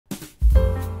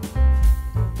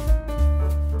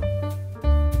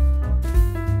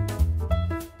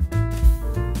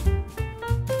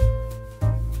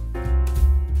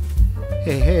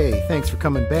Hey, thanks for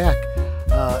coming back.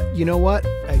 You know what?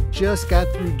 I just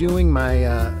got through doing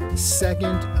my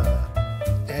second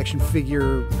action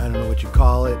figure, I don't know what you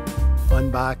call it,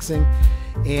 unboxing.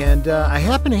 And I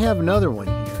happen to have another one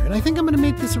here. And I think I'm going to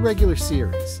make this a regular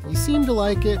series. You seem to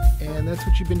like it, and that's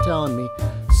what you've been telling me.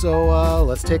 So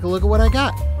let's take a look at what I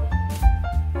got.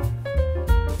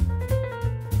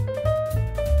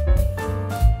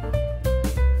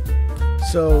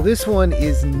 So this one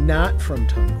is not from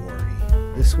Tongori.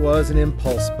 This was an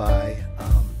impulse buy,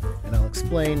 and I'll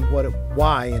explain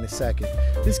why in a second.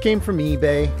 This came from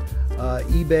eBay.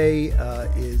 eBay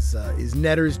is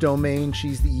Netter's domain.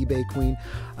 She's the eBay queen.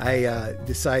 I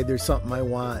decide there's something I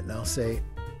want, and I'll say,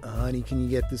 honey, can you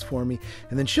get this for me?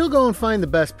 And then she'll go and find the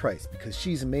best price because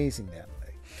she's amazing that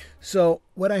way. So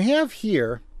what I have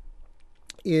here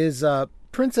is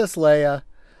Princess Leia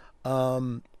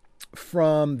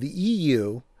from the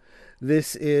EU.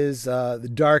 This is the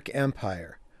Dark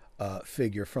Empire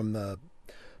figure from the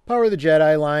Power of the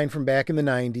Jedi line from back in the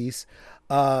 90s.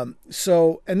 And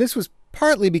this was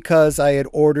partly because I had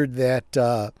ordered that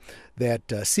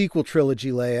sequel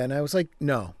trilogy Leia, and I was like,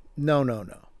 no.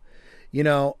 You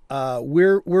know,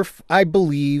 I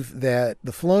believe that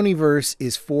the Filoniverse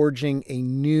is forging a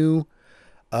new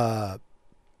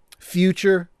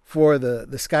future for the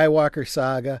Skywalker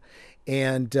saga,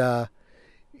 and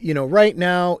you know, right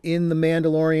now in the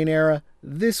Mandalorian era,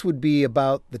 this would be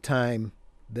about the time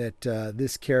that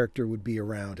this character would be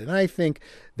around. And I think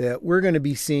that we're going to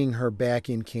be seeing her back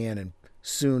in canon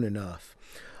soon enough.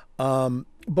 But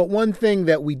one thing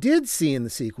that we did see in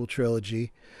the sequel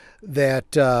trilogy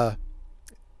that,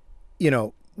 you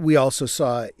know, we also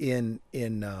saw in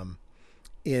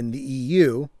the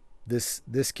EU,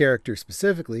 this character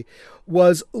specifically,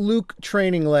 was Luke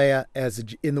training Leia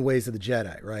in the ways of the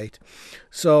Jedi, right?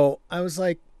 So I was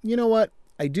like, you know what?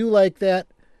 I do like that.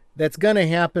 That's going to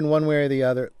happen one way or the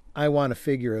other. I want a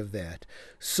figure of that.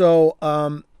 So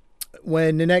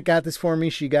when Nanette got this for me,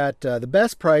 she got the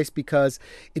best price because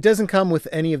it doesn't come with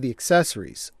any of the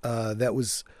accessories that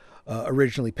was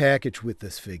originally packaged with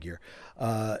this figure.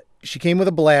 She came with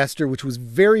a blaster, which was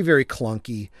very, very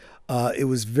clunky. It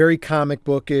was very comic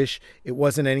bookish. It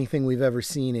wasn't anything we've ever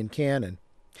seen in canon.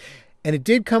 And it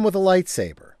did come with a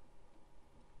lightsaber.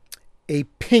 A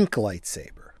pink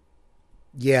lightsaber.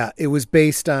 Yeah, it was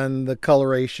based on the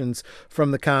colorations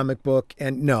from the comic book.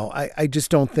 And no, I just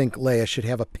don't think Leia should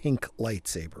have a pink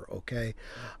lightsaber, okay?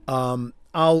 I'm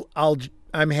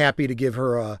happy to give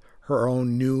her her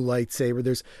own new lightsaber.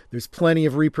 There's plenty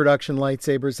of reproduction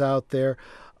lightsabers out there.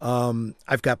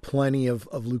 I've got plenty of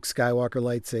Luke Skywalker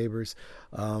lightsabers.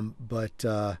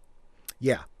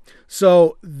 Yeah.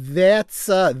 So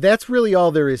that's really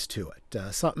all there is to it.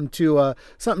 Something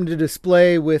to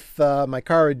display with my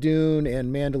Cara Dune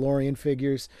and Mandalorian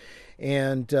figures,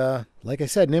 and like I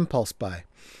said, an impulse buy.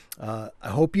 I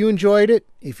hope you enjoyed it.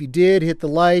 If you did, hit the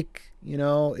like. You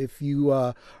know, if you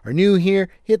are new here,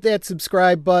 hit that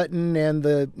subscribe button and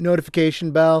the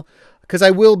notification bell. Because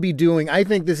I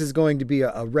think this is going to be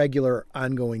a regular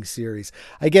ongoing series.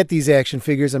 I get these action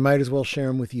figures. I might as well share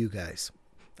them with you guys.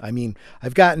 I mean,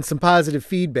 I've gotten some positive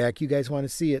feedback. You guys want to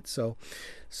see it. So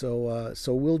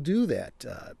we'll do that.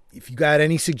 If you got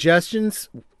any suggestions,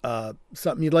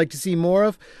 something you'd like to see more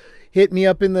of, hit me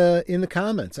up in the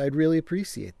comments. I'd really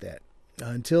appreciate that.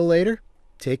 Until later,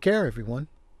 take care, everyone.